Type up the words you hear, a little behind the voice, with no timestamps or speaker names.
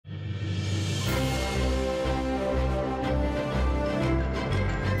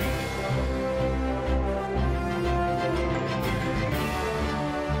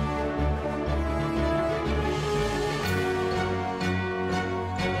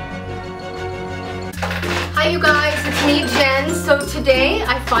Hi you guys, it's me Jen. So today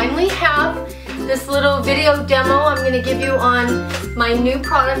I finally have this little video demo I'm going to give you on my new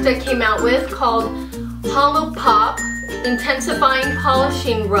product I came out with called HoloPop Intensifying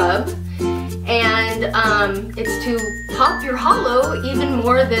Polishing Rub. And it's to pop your holo even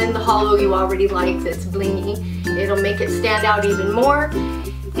more than the holo you already like that's blingy. It'll make it stand out even more.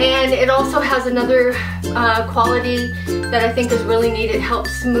 And it also has another quality that I think is really neat. It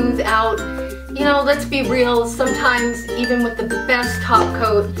helps smooth out. You know, let's be real, sometimes even with the best top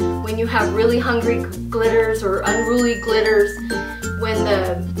coat, when you have really hungry glitters or unruly glitters, when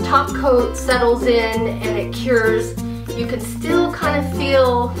the top coat settles in and it cures, you can still kind of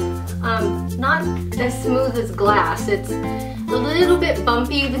feel not as smooth as glass. It's a little bit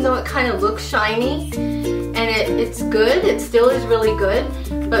bumpy even though it kind of looks shiny, and it's good. It still is really good,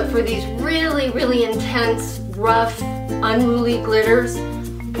 but for these really intense, rough, unruly glitters,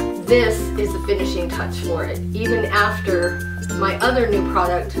 this is the finishing touch for it, even after my other new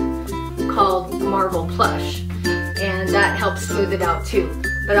product called Marvel Plush, and that helps smooth it out too.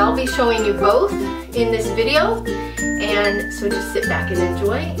 But I'll be showing you both in this video, and so just sit back and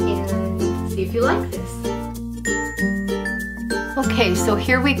enjoy and see if you like this. Okay, so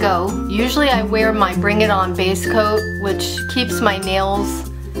here we go. Usually I wear my Bring It On base coat, which keeps my nails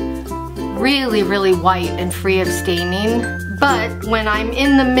really white and free of staining. But when I'm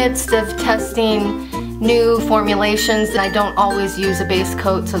in the midst of testing new formulations, I don't always use a base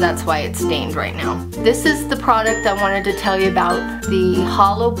coat, so that's why it's stained right now. This is the product I wanted to tell you about, the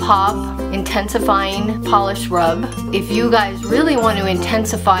HoloPop Intensifying Polish Rub. If you guys really want to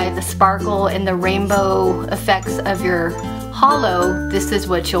intensify the sparkle and the rainbow effects of your holo, this is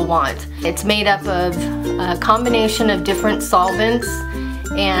what you'll want. It's made up of a combination of different solvents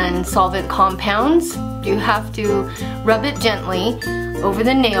and solvent compounds. You have to rub it gently over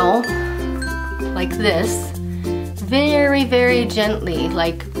the nail like this, very gently,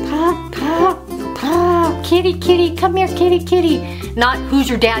 like pop, pop, pop, kitty, kitty, come here, kitty, kitty. Not who's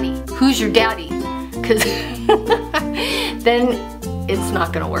your daddy, because then it's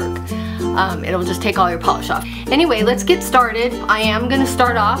not gonna work. It'll just take all your polish off. Anyway, let's get started. I am gonna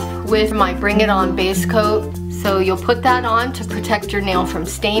start off with my Bring It On base coat. So you'll put that on to protect your nail from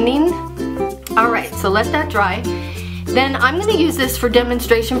staining. Alright, so let that dry. Then I'm going to use this for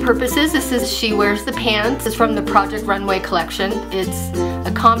demonstration purposes. This is She Wears the Pants. It's from the Project Runway collection. It's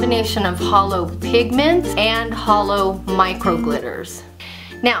a combination of holo pigments and holo micro glitters.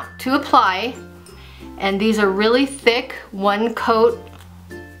 Now, to apply, and these are really thick, one coat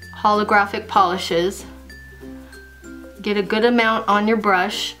holographic polishes. Get a good amount on your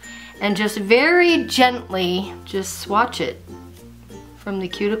brush and just very gently just swatch it from the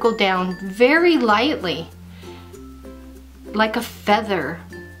cuticle down, very lightly, like a feather.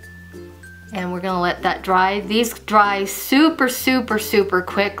 And we're gonna let that dry. These dry super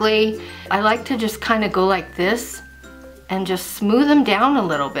quickly. I like to just kind of go like this and just smooth them down a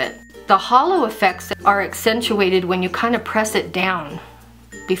little bit. The holo effects are accentuated when you kind of press it down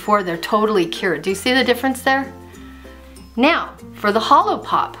before they're totally cured. Do you see the difference there? Now, for the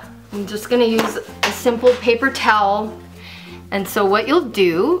HoloPop, I'm just gonna use a simple paper towel. And so what you'll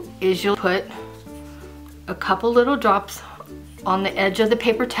do is you'll put a couple little drops on the edge of the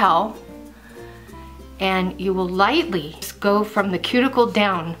paper towel, and you will lightly just go from the cuticle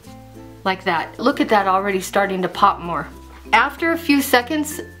down like that. Look at that, already starting to pop more. After a few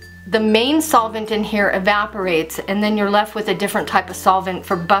seconds, the main solvent in here evaporates, and then you're left with a different type of solvent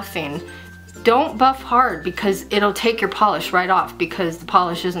for buffing. Don't buff hard because it'll take your polish right off because the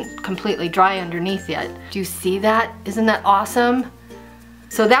polish isn't completely dry underneath yet. Do you see that? Isn't that awesome?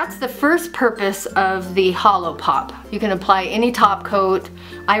 So that's the first purpose of the HoloPop. You can apply any top coat.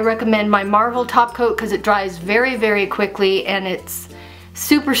 I recommend my Marvel top coat because it dries very quickly and it's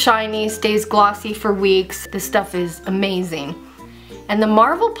super shiny, stays glossy for weeks. This stuff is amazing. And the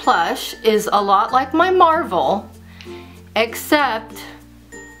Marvel Plush is a lot like my Marvel, except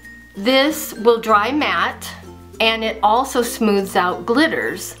this will dry matte, and it also smooths out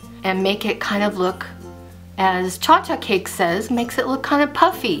glitters and make it kind of look, as Cha-Cha Cake says, makes it look kind of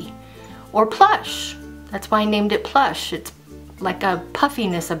puffy or plush. That's why I named it Plush. It's like a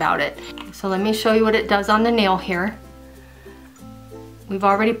puffiness about it. So let me show you what it does on the nail here. We've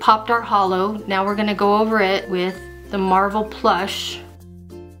already popped our holo. Now we're gonna go over it with the Marvel Plush.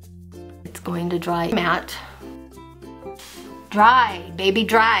 It's going to dry matte. Dry, baby,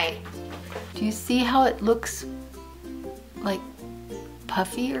 dry. Do you see how it looks like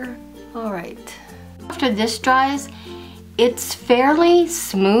puffier? All right. After this dries, it's fairly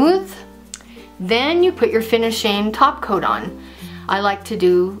smooth. Then you put your finishing top coat on. I like to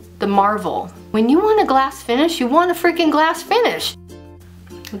do the marble. When you want a glass finish, you want a freaking glass finish.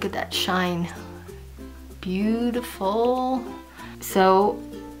 Look at that shine. Beautiful. So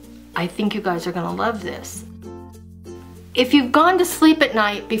I think you guys are gonna love this. If you've gone to sleep at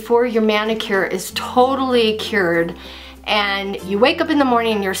night before your manicure is totally cured and you wake up in the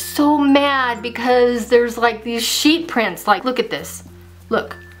morning and you're so mad because there's like these sheet prints, like look at this,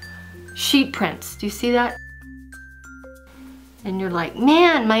 look, sheet prints, do you see that? And you're like,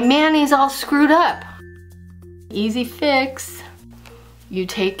 man, my mani's all screwed up. Easy fix. You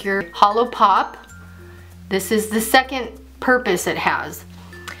take your HoloPop. This is the second purpose it has.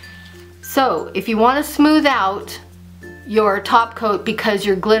 So if you want to smooth out your top coat because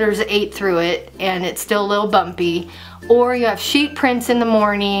your glitters ate through it and it's still a little bumpy, or you have sheet prints in the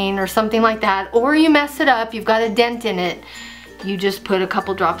morning or something like that, or you mess it up, you've got a dent in it, you just put a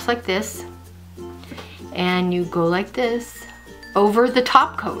couple drops like this and you go like this over the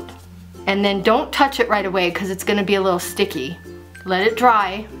top coat. And then don't touch it right away because it's going to be a little sticky. Let it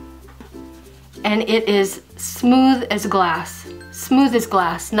dry. And it is smooth as glass. Smooth as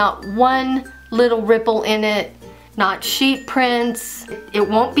glass. Not one little ripple in it. Not sheet prints. It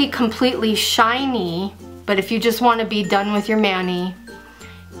won't be completely shiny, but if you just want to be done with your mani,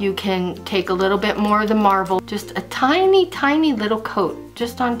 you can take a little bit more of the marble. Just a tiny, tiny little coat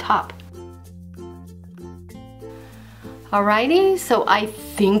just on top. Alrighty, so I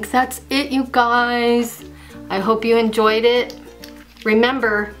think that's it, you guys. I hope you enjoyed it.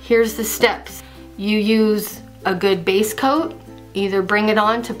 Remember, here's the steps. You use a good base coat, either bring it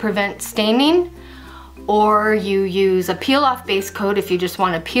on to prevent staining, or you use a peel-off base coat if you just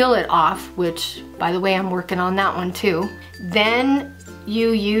want to peel it off, which, by the way, I'm working on that one too. Then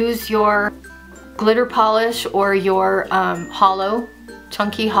you use your glitter polish or your holo,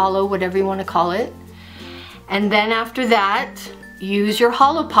 chunky holo, whatever you want to call it. And then after that, use your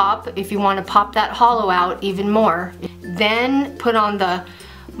HoloPop if you want to pop that holo out even more. Then put on the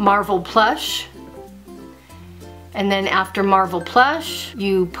Marvel Plush. And then after Marvel Plush,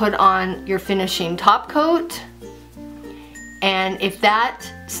 you put on your finishing top coat. And if that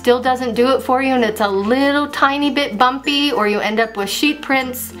still doesn't do it for you and it's a little tiny bit bumpy or you end up with sheet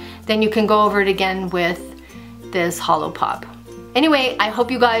prints, then you can go over it again with this HoloPop. Anyway, I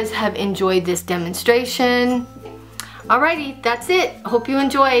hope you guys have enjoyed this demonstration. Alrighty, that's it. Hope you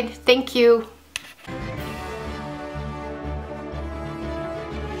enjoyed. Thank you.